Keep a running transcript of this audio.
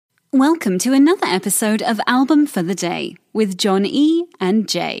Welcome to another episode of Album for the Day with John E. and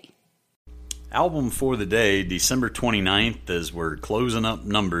Jay. Album for the Day, December 29th, as we're closing up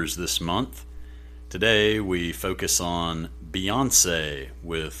numbers this month. Today we focus on Beyonce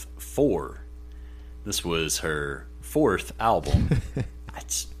with 4. This was her 4th album.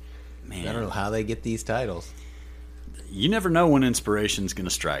 I don't know how they get these titles. You never know when inspiration's going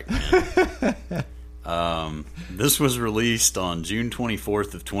to strike, man. This was released on June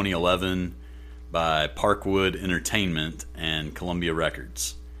 24th of 2011 by Parkwood Entertainment and Columbia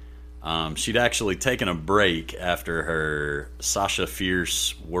Records. She'd actually taken a break after her Sasha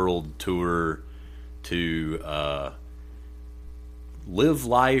Fierce world tour to live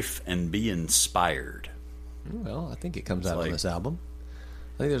life and be inspired. Well, I think it comes out on this album.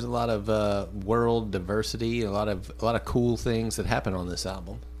 I think there's a lot of world diversity, a lot of cool things that happen on this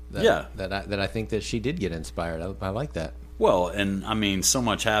album. That I think that she did get inspired. I like that. Well, and I mean, so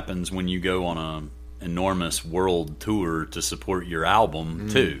much happens when you go on an enormous world tour to support your album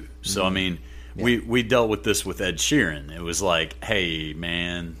too. So I mean, we dealt with this with Ed Sheeran. It was like, hey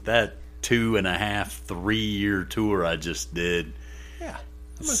man, that 2.5-3 year tour I just did. Yeah,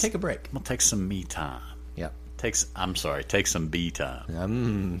 I'm gonna take a break. I'm gonna take some me time. Yep. Take some B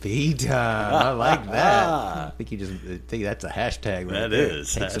time. B time. I like that. I think that's a hashtag. Right that there.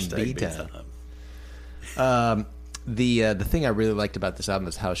 Is take hashtag some B time. The thing I really liked about this album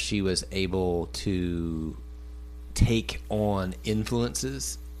is how she was able to take on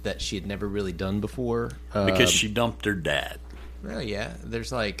influences that she had never really done before. Because she dumped her dad. Well, yeah.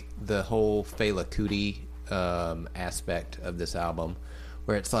 There's like the whole Fela Kuti aspect of this album,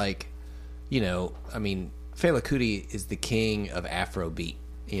 where it's like, I mean, Fela Kuti is the king of Afrobeat,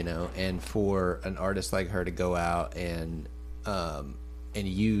 and for an artist like her to go out and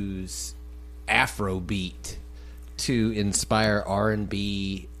use Afrobeat to inspire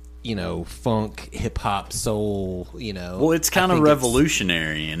R&B, funk, hip hop, soul, Well, it's kind of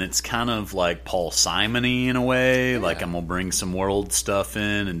revolutionary, and it's kind of like Paul Simon-y in a way. Yeah. Like, I'm gonna bring some world stuff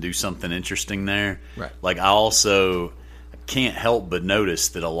in and do something interesting there. Right. Like, I also can't help but notice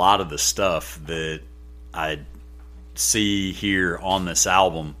that a lot of the stuff that I see here on this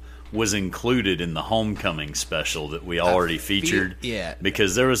album was included in the Homecoming special that we already featured. Yeah.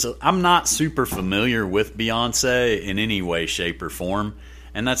 Because I'm not super familiar with Beyonce in any way, shape, or form.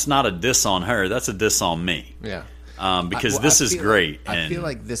 And that's not a diss on her. That's a diss on me. Yeah. Because this is great. I feel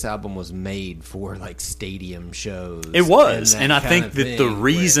like this album was made for like stadium shows. It was. And I think that the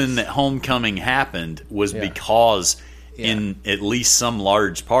reason that Homecoming happened was because in at least some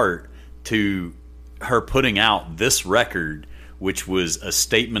large part to her putting out this record, which was a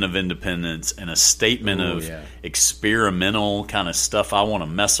statement of independence and a statement of experimental kind of stuff I want to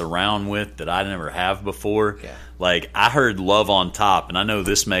mess around with that I never have before. Yeah. Like, I heard Love on Top, and I know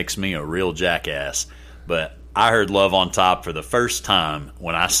this makes me a real jackass, but I heard Love on Top for the first time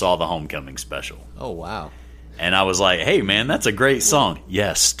when I saw the Homecoming special. Oh, wow. And I was like, hey, man, that's a great song.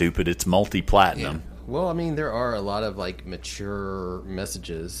 Yes, stupid, it's multi-platinum. Yeah. Well, I mean, there are a lot of, like, mature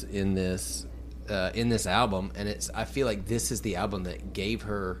messages in this album, and I feel like this is the album that gave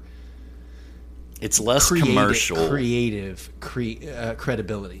her it's less commercial creative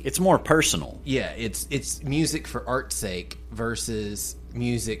credibility. It's more personal. Yeah, it's music for art's sake versus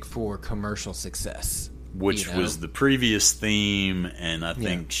music for commercial success, which was the previous theme, and I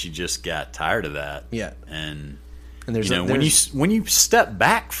think she just got tired of that. Yeah. And there's when you step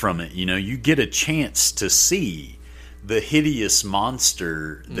back from it, you get a chance to see the hideous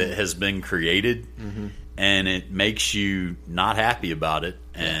monster that has been created, and it makes you not happy about it.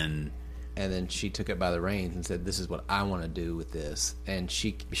 And then she took it by the reins and said, "This is what I want to do with this." And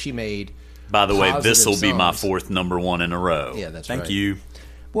she made. By the way, this will be my 4th number 1 in a row. Yeah, that's Thank you.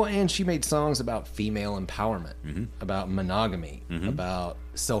 Well, and she made songs about female empowerment, about monogamy, about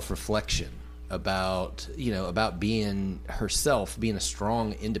self-reflection, about about being herself, being a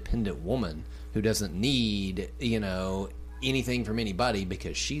strong, independent woman who doesn't need, anything from anybody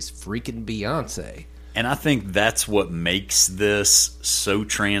because she's freaking Beyonce. And I think that's what makes this so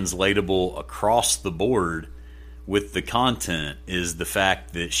translatable across the board with the content, is the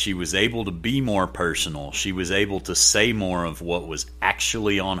fact that she was able to be more personal. She was able to say more of what was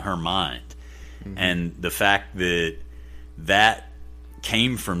actually on her mind. And the fact that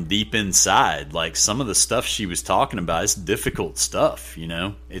came from deep inside. Like, some of the stuff she was talking about is difficult stuff,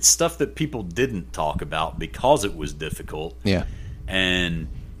 It's stuff that people didn't talk about because it was difficult. Yeah. And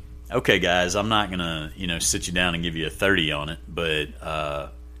okay, guys, I'm not gonna sit you down and give you a 30 on it, but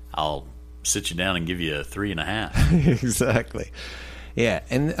I'll sit you down and give you a 3.5. Exactly. Yeah,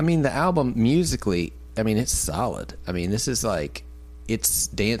 and I mean the album musically, I mean it's solid. I mean this is like it's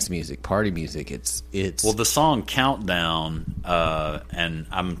dance music, party music. It's well, the song Countdown, and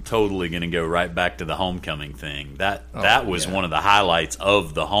I'm totally going to go right back to the homecoming thing. That was one of the highlights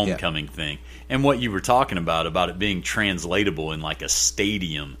of the homecoming thing. And what you were talking about it being translatable in like a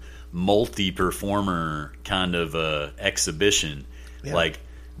stadium, multi-performer kind of exhibition. Yeah. Like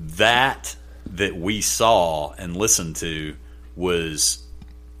that we saw and listened to was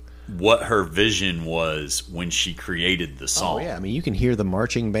what her vision was when she created the song. Oh, yeah. I mean, you can hear the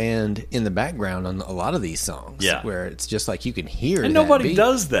marching band in the background on a lot of these songs. Yeah. Where it's just like you can hear and that nobody beat.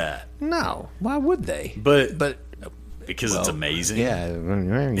 does that. No. Why would they? But because it's amazing. Yeah. You got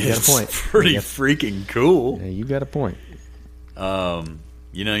a point. It's pretty freaking cool. Yeah, you got a point.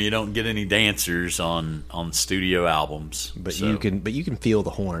 You know, you don't get any dancers on studio albums, but you can feel the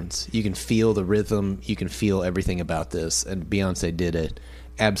horns. You can feel the rhythm. You can feel everything about this. And Beyonce did an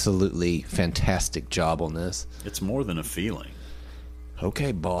absolutely fantastic job on this. It's more than a feeling.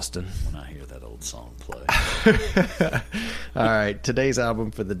 Okay, Boston. When I hear that old song play. All right, today's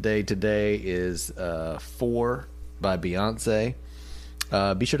album for the day today is 4 by Beyonce.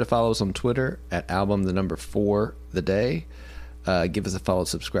 Be sure to follow us on Twitter at album4theday. Give us a follow,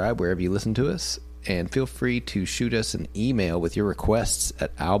 subscribe wherever you listen to us, and feel free to shoot us an email with your requests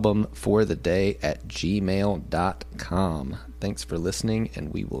at albumfortheday@gmail.com. Thanks for listening,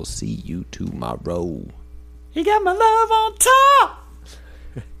 and we will see you tomorrow. You got my love on top!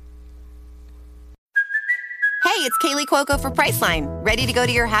 Hey, it's Kaylee Cuoco for Priceline. Ready to go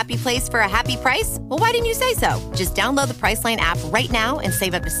to your happy place for a happy price? Well, why didn't you say so? Just download the Priceline app right now and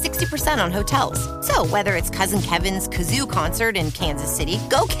save up to 60% on hotels. So whether it's Cousin Kevin's Kazoo Concert in Kansas City,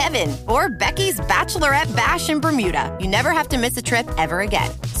 go Kevin, or Becky's Bachelorette Bash in Bermuda, you never have to miss a trip ever again.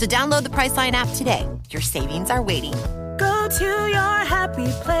 So download the Priceline app today. Your savings are waiting. Go to your happy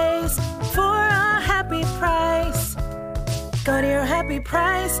place for a happy price. Go to your happy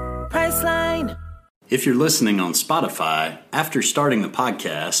price, Priceline. If you're listening on Spotify, after starting the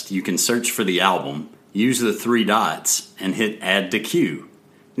podcast, you can search for the album, use the 3 dots, and hit Add to Queue.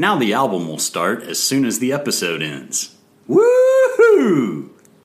 Now the album will start as soon as the episode ends. Woohoo!